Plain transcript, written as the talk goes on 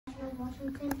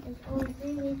Washington is only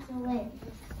 3 weeks away.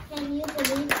 Can you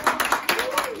believe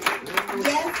that?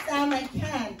 Yes, Sam, I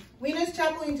can. Winners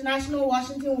Chapel International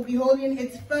Washington will be holding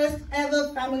its first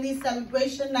ever family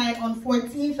celebration night on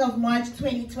 14th of March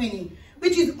 2020,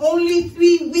 which is only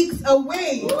 3 weeks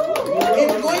away.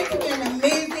 It's going to be an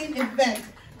amazing event.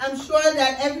 I'm sure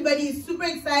that everybody is super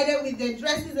excited with their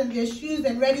dresses and their shoes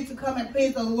and ready to come and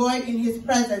praise the Lord in His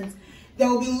presence. There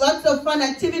will be lots of fun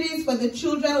activities for the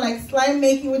children, like slime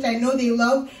making, which I know they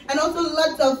love, and also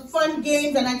lots of fun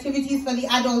games and activities for the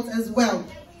adults as well.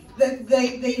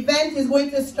 The event is going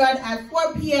to start at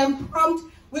 4 p.m. prompt,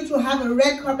 which will have a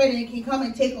red carpet, and you can come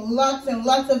and take lots and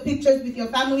lots of pictures with your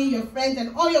family, your friends,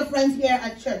 and all your friends here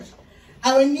at church.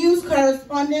 Our news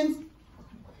correspondent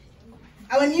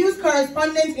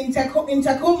in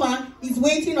Tacoma is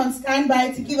waiting on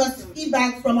standby to give us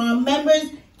feedback from our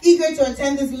members eager to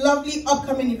attend this lovely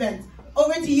upcoming event.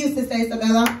 Over to you, Sister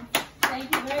Isabella.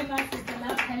 Thank you very much, Sister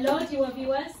Love. Hello to our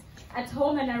viewers at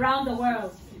home and around the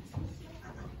world.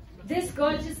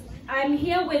 I'm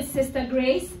here with Sister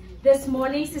Grace this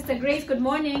morning. Sister Grace, good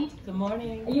morning. Good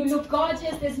morning. You look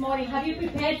gorgeous this morning. Have you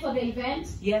prepared for the event?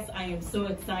 Yes, I am so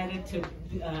excited to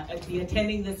be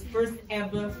attending this first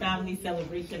ever family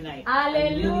celebration night.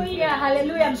 Hallelujah,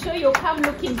 hallelujah. I'm sure you'll come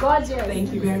looking gorgeous.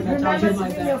 Thank you very much. Remember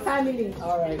to bring your family.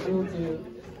 All right, will do.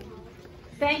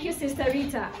 Thank you, Sister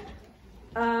Rita.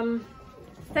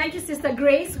 Thank you, Sister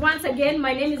Grace. Once again,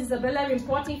 my name is Isabella,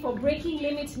 reporting for Breaking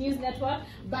Limits News Network.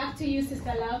 Back to you,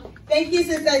 Sister Love. Thank you,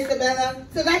 Sister Isabella.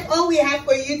 So that's all we have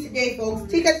for you today, folks.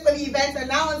 Tickets for the event are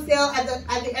now on sale at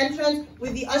the entrance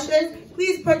with the ushers.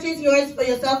 Please purchase yours for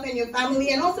yourself and your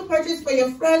family, and also purchase for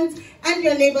your friends and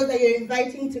your neighbors that you're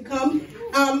inviting to come.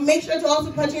 Make sure to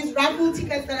also purchase raffle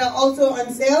tickets that are also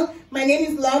on sale. My name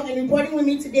is Love, and reporting with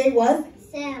me today was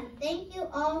Sam. Thank you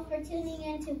all for tuning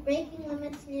in to Breaking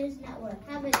Limits News Network.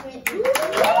 Have a great week.